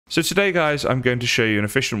So today guys, I'm going to show you an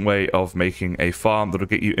efficient way of making a farm that'll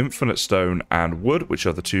get you infinite stone and wood, which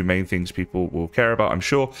are the two main things people will care about, I'm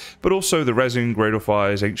sure, but also the resin,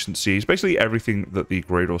 Greydwarfs, ancient seas, basically everything that the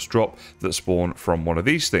Greydwarfs drop that spawn from one of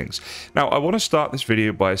these things. Now I want to start this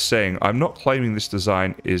video by saying I'm not claiming this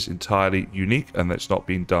design is entirely unique and that it's not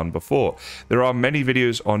been done before. There are many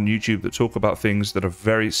videos on YouTube that talk about things that are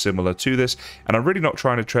very similar to this, and I'm really not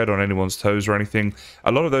trying to tread on anyone's toes or anything.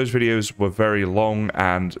 A lot of those videos were very long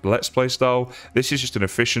and let's play style. This is just an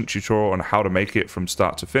efficient tutorial on how to make it from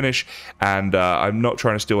start to finish, and I'm not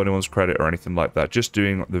trying to steal anyone's credit or anything like that, just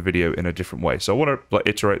doing the video in a different way. So I want to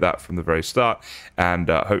iterate that from the very start, and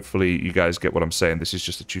hopefully you guys get what I'm saying. This is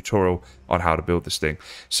just a tutorial on how to build this thing.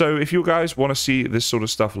 So if you guys want to see this sort of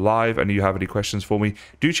stuff live and you have any questions for me,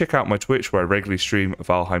 do check out my Twitch where I regularly stream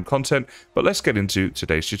Valheim content. But let's get into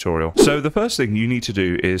today's tutorial. So the first thing you need to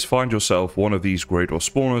do is find yourself one of these Greydwarf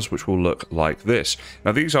spawners, which will look like this.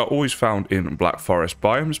 Now these are always found in Black Forest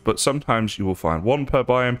biomes, but sometimes you will find one per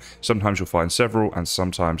biome, sometimes you'll find several, and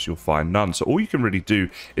sometimes you'll find none. So all you can really do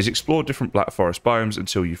is explore different Black Forest biomes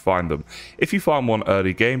until you find them. If you find one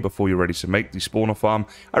early game before you're ready to make the spawner farm,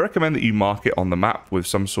 I recommend that you mark it on the map with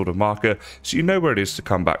some sort of marker so you know where it is to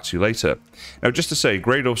come back to later. Now just to say,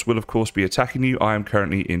 Greydwarfs will of course be attacking you. I am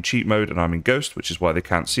currently in cheat mode and I'm in ghost, which is why they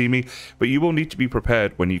can't see me, but you will need to be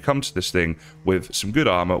prepared when you come to this thing with some good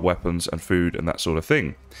armor, weapons and food and that sort of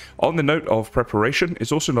thing. On the note of preparation,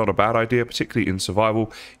 it's also not a bad idea, particularly in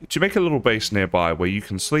survival, to make a little base nearby where you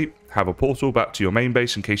can sleep, have a portal back to your main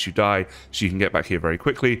base in case you die so you can get back here very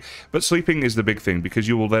quickly. But sleeping is the big thing because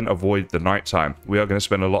you will then avoid the night time. We are going to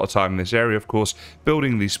spend a lot of time in this area, of course,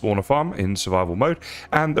 building the spawner farm in survival mode,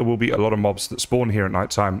 and there will be a lot of mobs that spawn here at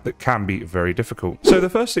night time that can be very difficult. So the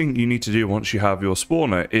first thing you need to do once you have your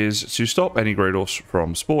spawner is to stop any Greydwarfs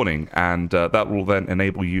from spawning, and that will then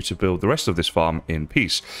enable you to build the rest of this farm in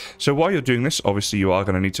peace. So while you're doing this, obviously you are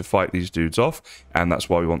going to need to fight these dudes off, and that's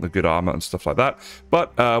why we want the good armor and stuff like that.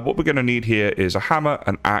 But what we're going to need here is a hammer,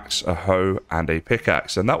 an axe, a hoe, and a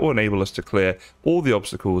pickaxe, and that will enable us to clear all the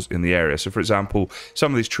obstacles in the area. So for example,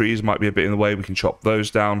 some of these trees might be a bit in the way, we can chop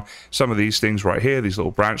those down. Some of these things right here, these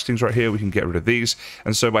little branch things right here, we can get rid of these.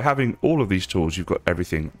 And so by having all of these tools, you've got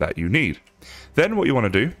everything that you need. Then what you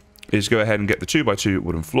want to do is go ahead and get the 2x2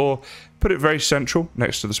 wooden floor, put it very central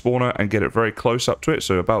next to the spawner and get it very close up to it.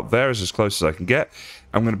 So about there is as close as I can get.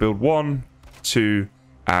 I'm going to build 1, 2,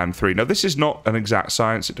 and 3. Now this is not an exact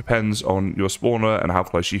science, it depends on your spawner and how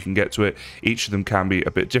close you can get to it. Each of them can be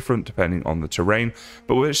a bit different depending on the terrain,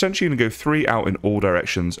 but we're essentially going to go 3 out in all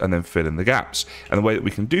directions and then fill in the gaps. And the way that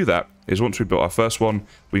we can do that is once we've built our first one,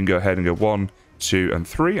 we can go ahead and go 1, 2, and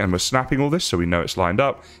 3, and we're snapping all this so we know it's lined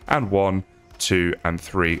up, and 1, 2, and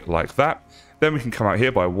 3 like that. Then we can come out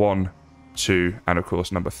here by 1, 2, and of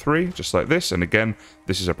course number 3, just like this. And again,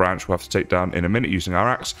 this is a branch we'll have to take down in a minute using our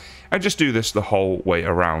axe, and just do this the whole way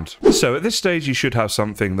around. So at this stage you should have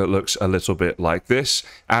something that looks a little bit like this,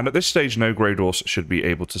 and at this stage no Greydwarfs should be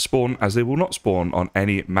able to spawn, as they will not spawn on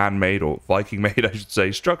any man-made or Viking-made, I should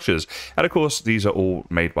say, structures. And of course these are all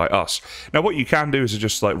made by us. Now what you can do is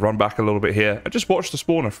just like run back a little bit here and just watch the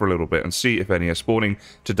spawner for a little bit and see if any are spawning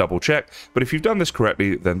to double check. But if you've done this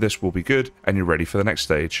correctly, then this will be good and you're ready for the next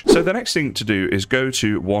stage. So the next thing to do is go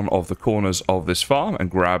to one of the corners of this farm and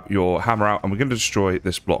grab your hammer out, and we're going to destroy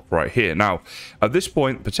this block right here. Now at this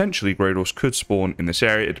point potentially Greydwarfs could spawn in this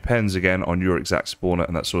area. It depends again on your exact spawner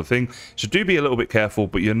and that sort of thing, so do be a little bit careful,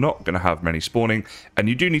 but you're not going to have many spawning, and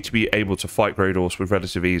you do need to be able to fight Greydwarfs with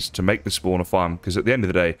relative ease to make the spawner farm, because at the end of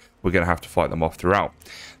the day we're going to have to fight them off throughout.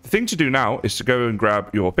 The thing to do now is to go and grab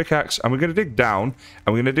your pickaxe, and we're going to dig down,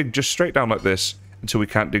 and we're going to dig just straight down like this until we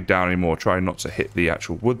can't dig down anymore. Try not to hit the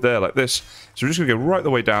actual wood there like this. So we're just going to go right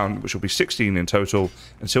the way down, which will be 16 in total,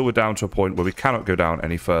 until we're down to a point where we cannot go down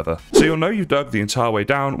any further. So you'll know you've dug the entire way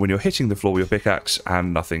down when you're hitting the floor with your pickaxe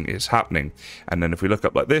and nothing is happening. And then if we look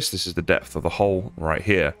up like this is the depth of the hole right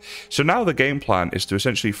here. So now the game plan is to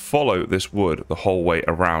essentially follow this wood the whole way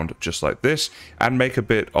around just like this, and make a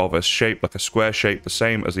bit of a shape, like a square shape, the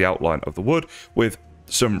same as the outline of the wood, with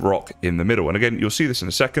some rock in the middle. And again, you'll see this in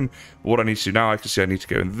a second. What I need to do now, I can see I need to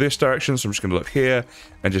go in this direction, so I'm just going to look here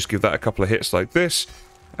and just give that a couple of hits like this.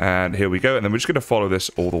 And here we go, and then we're just going to follow this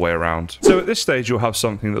all the way around. So at this stage you'll have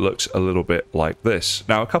something that looks a little bit like this.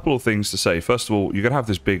 Now a couple of things to say. First of all, you're going to have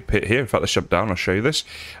this big pit here. In fact, let's jump down, I'll show you this.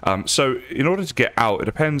 So in order to get out, it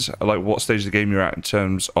depends like what stage of the game you're at in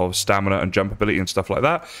terms of stamina and jump ability and stuff like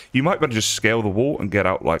that. You might better just scale the wall and get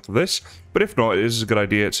out like this. But if not, it is a good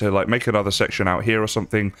idea to like make another section out here or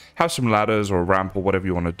something, have some ladders or a ramp or whatever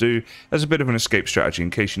you want to do as a bit of an escape strategy in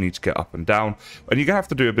case you need to get up and down. And you're going to have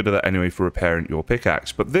to do a bit of that anyway for repairing your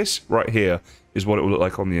pickaxe. But this right here is what it will look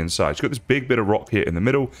like on the inside. You've got this big bit of rock here in the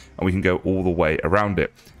middle, and we can go all the way around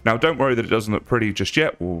it. Now, don't worry that it doesn't look pretty just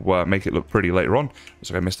yet. We'll make it look pretty later on.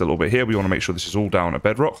 So I missed a little bit here. We want to make sure this is all down at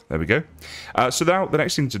bedrock. There we go. So now the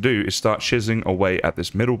next thing to do is start chiseling away at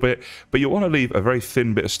this middle bit, but you'll want to leave a very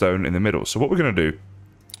thin bit of stone in the middle. So what we're going to do,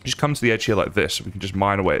 just come to the edge here like this. We can just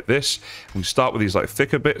mine away at this. We start with these like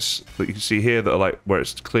thicker bits that you can see here that are like where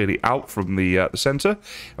it's clearly out from the center,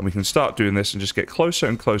 and we can start doing this and just get closer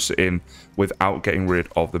and closer in without getting rid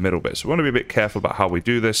of the middle bit. So we want to be a bit careful about how we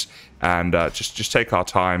do this, and just take our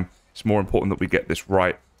time. It's more important that we get this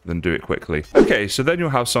right than do it quickly. Okay, so then you'll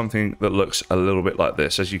have something that looks a little bit like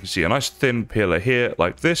this. As you can see, a nice thin pillar here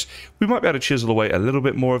like this. We might be able to chisel away a little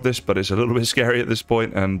bit more of this, but it's a little bit scary at this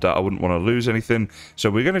point, and I wouldn't want to lose anything. So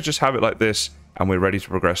we're going to just have it like this, and we're ready to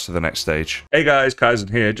progress to the next stage. Hey guys, Kysen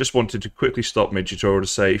here. Just wanted to quickly stop mid-tutorial to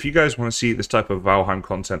say, if you guys want to see this type of Valheim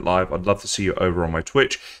content live, I'd love to see you over on my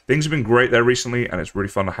Twitch. Things have been great there recently, and it's really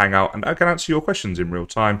fun to hang out, and I can answer your questions in real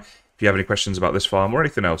time. If you have any questions about this farm or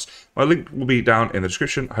anything else, my link will be down in the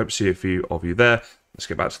description. I hope to see a few of you there. Let's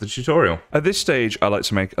get back to the tutorial. At this stage, I like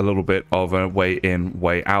to make a little bit of a way in,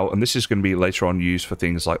 way out, and this is going to be later on used for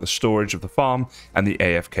things like the storage of the farm and the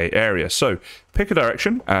AFK area. So pick a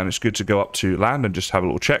direction, and it's good to go up to land and just have a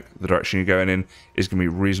little check. The direction you're going in is going to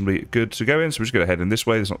be reasonably good to go in, so we're just going to head in this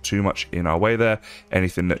way. There's not too much in our way there.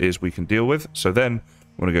 Anything that is, we can deal with. So then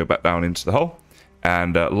we're going to go back down into the hole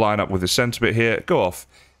and line up with the center bit here, go off,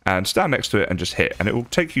 and stand next to it and just hit, and it will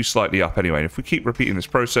take you slightly up anyway. And if we keep repeating this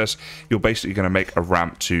process, you're basically going to make a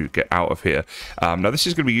ramp to get out of here. Now this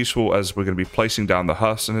is going to be useful as we're going to be placing down the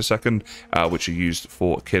Hearths in a second, which are used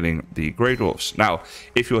for killing the Greydwarfs. Now,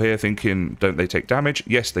 if you're here thinking, don't they take damage?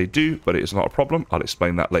 Yes, they do, but it is not a problem. I'll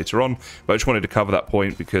explain that later on, but I just wanted to cover that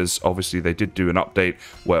point because obviously they did do an update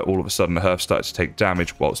where all of a sudden the Hearth started to take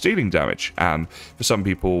damage whilst dealing damage, and for some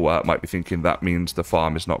people might be thinking that means the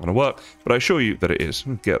farm is not going to work, but I assure you that it is.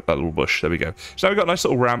 Get that little bush. There we go. So now we've got a nice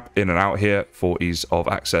little ramp in and out here for ease of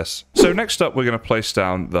access. So next up, we're going to place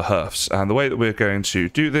down the Hearths, and the way that we're going to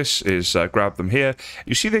do this is grab them here.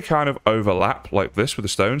 You see they kind of overlap like this with the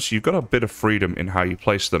stones, so you've got a bit of freedom in how you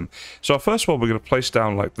place them. So our first one, we're going to place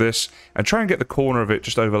down like this and try and get the corner of it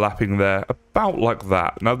just overlapping there about like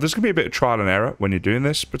that. Now there's going to be a bit of trial and error when you're doing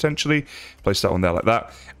this, potentially. Place that one there like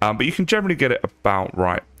that, but you can generally get it about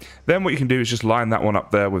right. Then what you can do is just line that one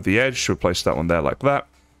up there with the edge, so place that one there like that.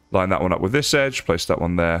 Line that one up with this edge, place that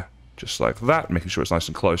one there just like that, making sure it's nice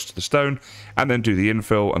and close to the stone, and then do the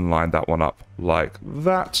infill and line that one up like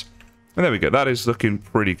that. And there we go. That is looking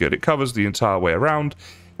pretty good. It covers the entire way around,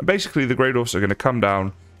 and basically the Greydwarfs are going to come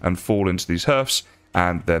down and fall into these Hearths,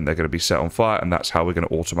 and then they're going to be set on fire, and that's how we're going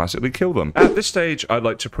to automatically kill them. At this stage, I'd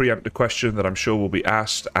like to preempt a question that I'm sure will be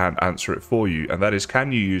asked and answer it for you, and that is,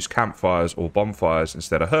 can you use campfires or bonfires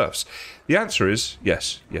instead of Hearths? The answer is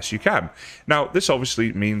yes. Yes, you can. Now, this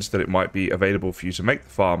obviously means that it might be available for you to make the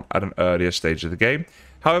farm at an earlier stage of the game.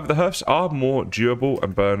 However, the Hearths are more durable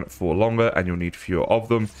and burn for longer, and you'll need fewer of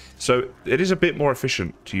them, so it is a bit more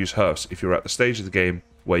efficient to use Hearths if you're at the stage of the game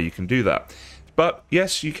where you can do that. But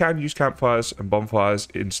yes, you can use campfires and bonfires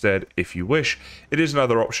instead if you wish. It is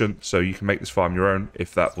another option, so you can make this farm your own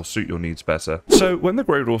if that will suit your needs better. So when the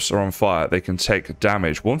Greydwarfs are on fire, they can take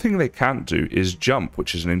damage. One thing they can't do is jump,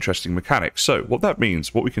 which is an interesting mechanic. So what that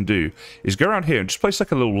means, what we can do is go around here and just place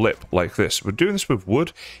like a little lip like this. We're doing this with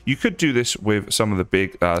wood. You could do this with some of the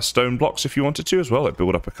big stone blocks if you wanted to as well. Like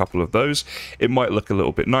build up a couple of those. It might look a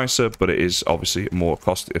little bit nicer, but it is obviously more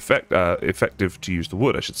effective to use the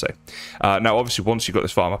wood, I should say. Now, obviously, once you've got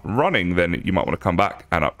this farm up and running, then you might want to come back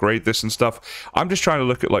and upgrade this and stuff. I'm just trying to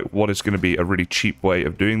look at like what is going to be a really cheap way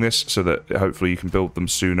of doing this so that hopefully you can build them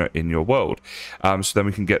sooner in your world. So then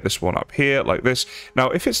we can get this one up here like this.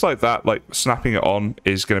 Now, if it's like that, like snapping it on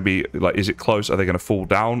is going to be like, is it close? Are they going to fall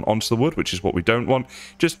down onto the wood, which is what we don't want?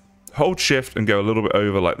 Just hold shift and go a little bit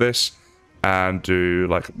over like this and do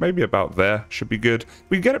like maybe about there. Should be good.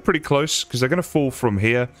 We can get it pretty close because they're going to fall from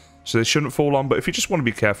here. So they shouldn't fall on, but if you just want to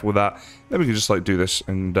be careful with that, then we can just like do this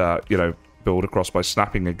and, you know, build across by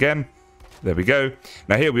snapping again. There we go.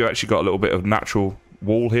 Now here we've actually got a little bit of natural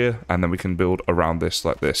wall here, and then we can build around this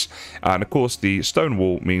like this. And of course the stone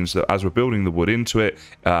wall means that as we're building the wood into it,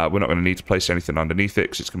 we're not going to need to place anything underneath it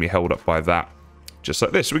because it's going to be held up by that. Just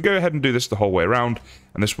like this. So we go ahead and do this the whole way around,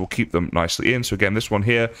 and this will keep them nicely in. So again, this one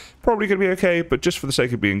here, probably going to be okay, but just for the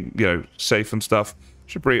sake of being, you know, safe and stuff,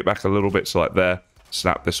 should bring it back a little bit, so like there.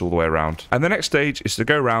 Snap this all the way around. And the next stage is to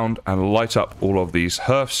go around and light up all of these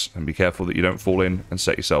Hearths, and be careful that you don't fall in and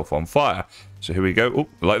set yourself on fire. So here we go.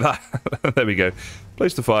 Oh, like that. There we go.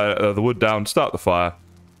 Place the fire, the wood down, start the fire.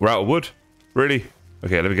 We're out of wood. Really?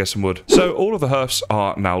 Okay, let me get some wood. So all of the hearths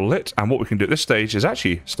are now lit, and what we can do at this stage is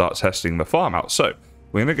actually start testing the farm out. So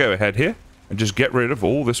we're going to go ahead here and just get rid of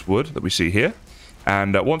all this wood that we see here.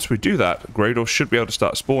 And once we do that, Greydwarfs should be able to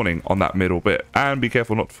start spawning on that middle bit. And be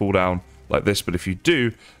careful not to fall down like this, but if you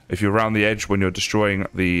do, if you're around the edge when you're destroying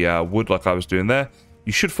the wood like I was doing there,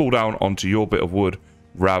 you should fall down onto your bit of wood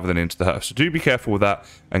rather than into the hearth. So do be careful with that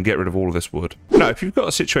and get rid of all of this wood. Now, if you've got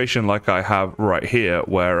a situation like I have right here,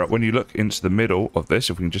 where when you look into the middle of this,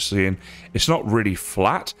 if we can just see in, it's not really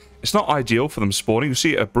flat. It's not ideal for them spawning. You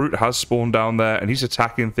see a brute has spawned down there and he's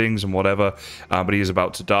attacking things and whatever, but he is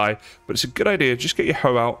about to die. But it's a good idea, just get your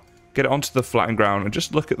hoe out, get it onto the flattened ground and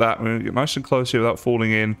just look at that. We're going to get nice and close here without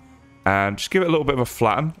falling in, and just give it a little bit of a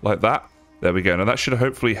flatten like that. There we go. Now that should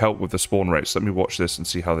hopefully help with the spawn rates. Let me watch this and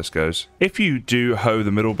see how this goes. If you do hoe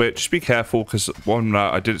the middle bit, just be careful, because when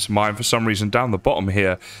I did it to mine, for some reason down the bottom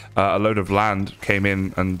here, a load of land came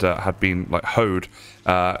in and had been like hoed,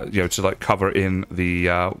 you know, to like cover in the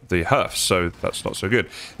hearth. So that's not so good.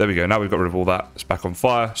 There we go. Now we've got rid of all that. It's back on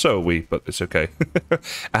fire. So are we, but it's okay.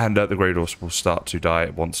 And the Greydwarfs will start to die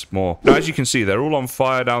once more. Now, as you can see, they're all on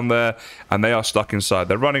fire down there, and they are stuck inside.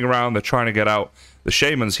 They're running around. They're trying to get out. The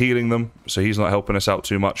shaman's healing them, so he's not helping us out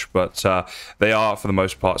too much, but they are, for the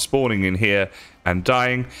most part, spawning in here and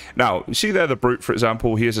dying. Now, you see there the brute, for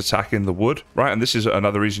example, he is attacking the wood, right? And this is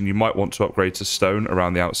another reason you might want to upgrade to stone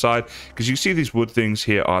around the outside, because you see these wood things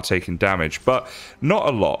here are taking damage, but not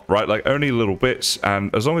a lot, right? Like only little bits,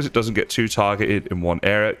 and as long as it doesn't get too targeted in one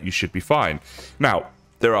area, you should be fine. Now,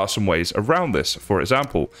 there are some ways around this. For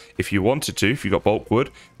example, if you wanted to, if you got bulk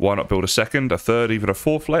wood, why not build a second, a third, even a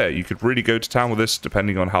fourth layer? You could really go to town with this,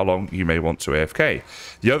 depending on how long you may want to AFK.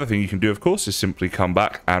 The other thing you can do, of course, is simply come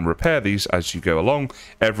back and repair these as you go along.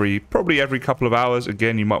 Probably every couple of hours.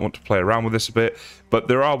 Again, you might want to play around with this a bit, but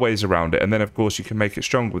there are ways around it. And then, of course, you can make it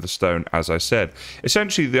stronger with the stone, as I said.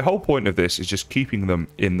 Essentially, the whole point of this is just keeping them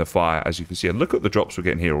in the fire, as you can see. And look at the drops we're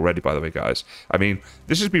getting here already, by the way, guys. I mean,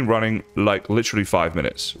 this has been running like literally 5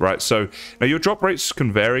 minutes, right? So now your drop rates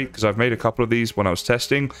can vary, because I've made a couple of these when I was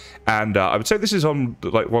testing, and I would say this is on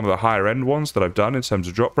like one of the higher end ones that I've done in terms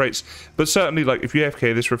of drop rates. But certainly, like if you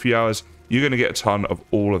AFK this for a few hours, you're going to get a ton of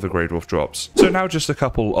all of the Greydwarf drops. So now just a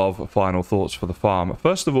couple of final thoughts for the farm.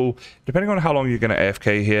 First of all, depending on how long you're going to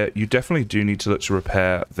AFK here, you definitely do need to look to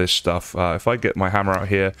repair this stuff. If I get my hammer out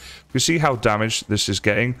here, you can see how damaged this is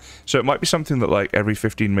getting. So it might be something that like every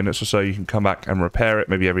 15 minutes or so you can come back and repair it,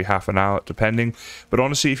 maybe every half an hour, depending. But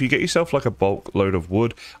honestly, if you get yourself like a bulk load of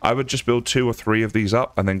wood, I would just build 2 or 3 of these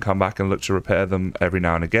up and then come back and look to repair them every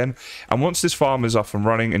now and again. And once this farm is up and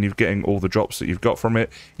running and you're getting all the drops that you've got from it,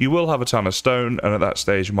 you will have a ton of stone, and at that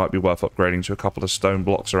stage it might be worth upgrading to a couple of stone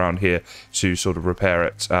blocks around here to sort of repair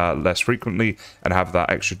it less frequently and have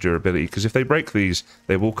that extra durability, because if they break these,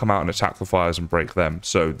 they will come out and attack the fires and break them,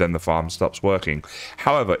 so then the farm stops working.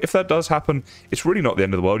 However, if that does happen, it's really not the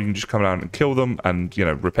end of the world. You can just come down and kill them and, you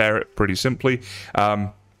know, repair it pretty simply.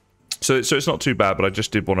 So it's not too bad, but I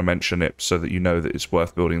just did want to mention it so that you know that it's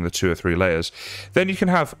worth building the 2 or 3 layers. Then you can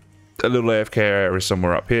have a little AFK area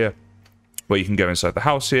somewhere up here, where you can go inside the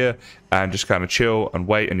house here and just kind of chill and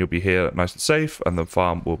wait, and you'll be here nice and safe, and the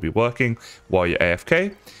farm will be working while you're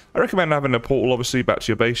AFK. I recommend having a portal, obviously, back to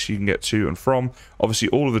your base you can get to and from. Obviously,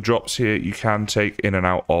 all of the drops here you can take in and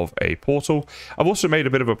out of a portal. I've also made a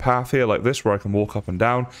bit of a path here like this where I can walk up and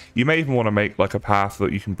down. You may even want to make like a path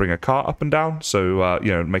that you can bring a cart up and down, so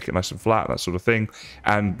you know, make it nice and flat, that sort of thing,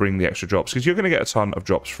 and bring the extra drops, because you're going to get a ton of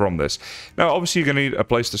drops from this. Now, obviously, you're going to need a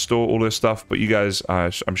place to store all this stuff, but you guys,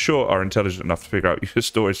 I'm sure, are intelligent enough to figure out your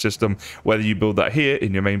storage system, whether you build that here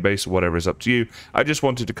in your main base or whatever is up to you. I just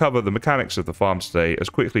wanted to cover the mechanics of the farm today as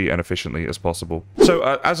quickly and efficiently as possible. So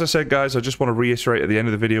as I said, guys, I just want to reiterate at the end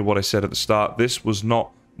of the video what I said at the start. This was not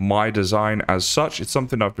my design as such. It's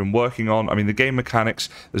something I've been working on. I mean, the game mechanics,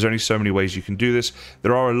 there's only so many ways you can do this.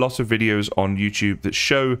 There are a lot of videos on YouTube that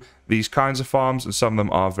show these kinds of farms, and some of them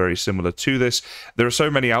are very similar to this. There are so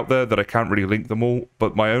many out there that I can't really link them all,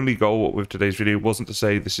 but my only goal with today's video wasn't to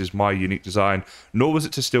say this is my unique design, nor was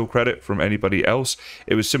it to steal credit from anybody else.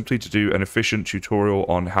 It was simply to do an efficient tutorial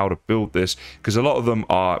on how to build this, because a lot of them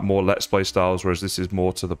are more let's play styles, whereas this is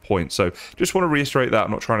more to the point. So just want to reiterate that.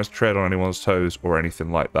 I'm not trying to tread on anyone's toes or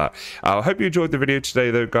anything like that. I hope you enjoyed the video today,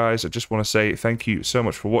 though, guys. I just want to say thank you so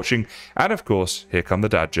much for watching, and of course, here come the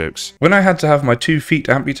dad jokes. When I had to have my 2 feet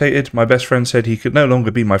amputated, my best friend said he could no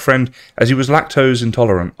longer be my friend as he was lactose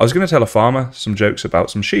intolerant. I was going to tell a farmer some jokes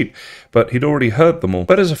about some sheep, but he'd already heard them all.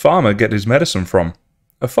 Where does a farmer get his medicine from?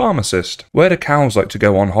 A pharmacist. Where do cows like to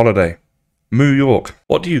go on holiday? New York.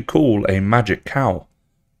 What do you call a magic cow?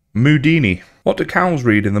 Moodini. What do cows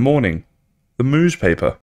read in the morning? The newspaper.